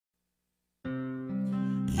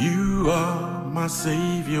You are my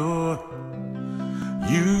Savior.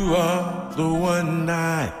 You are the one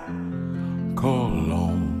I call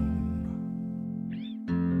on.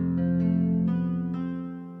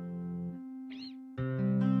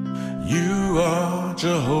 You are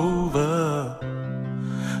Jehovah.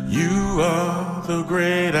 You are the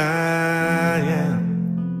great I am.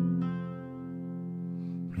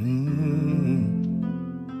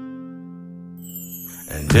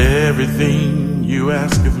 And everything you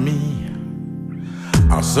ask of me,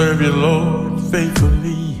 I'll serve you, Lord,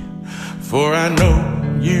 faithfully. For I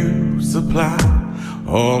know you supply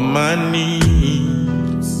all my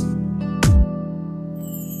needs.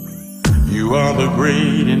 You are the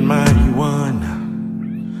great and mighty one.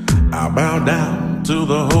 I'll bow down to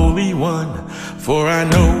the Holy One. For I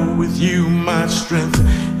know with you my strength,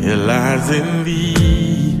 it lies in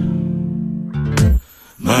thee.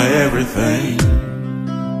 My everything.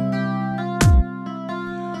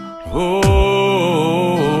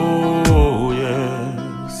 Oh,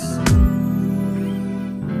 yes.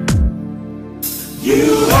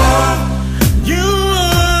 You are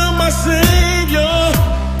my Savior.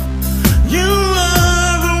 You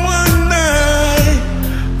are the one I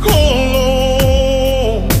call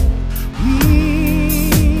on.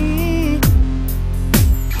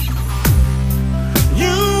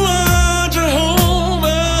 You are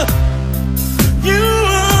Jehovah. You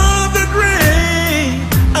are the great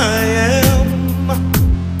I am.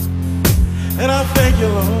 And I thank you,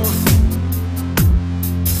 Lord.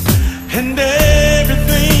 And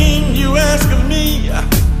everything you ask of me,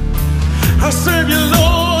 I'll serve you,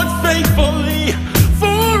 Lord, faithfully.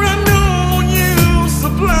 For I know you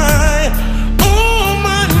supply all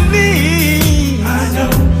my needs. I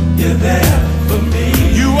know you're there for me.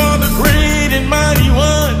 You are the great and mighty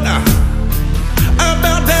one. I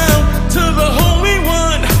bow down to the Holy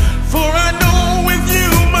One. For I know with you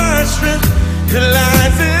my strength, it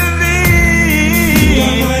lies in thee. You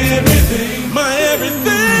are my everything. My everything.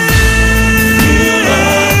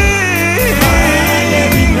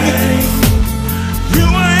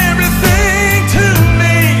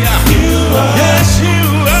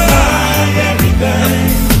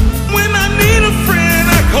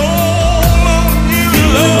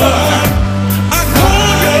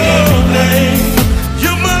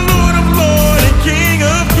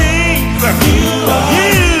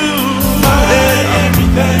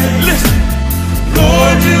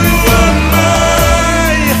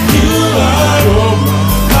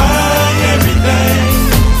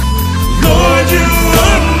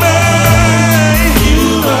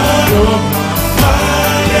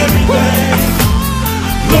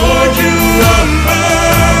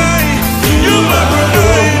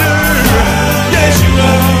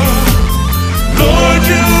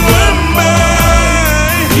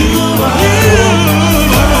 You are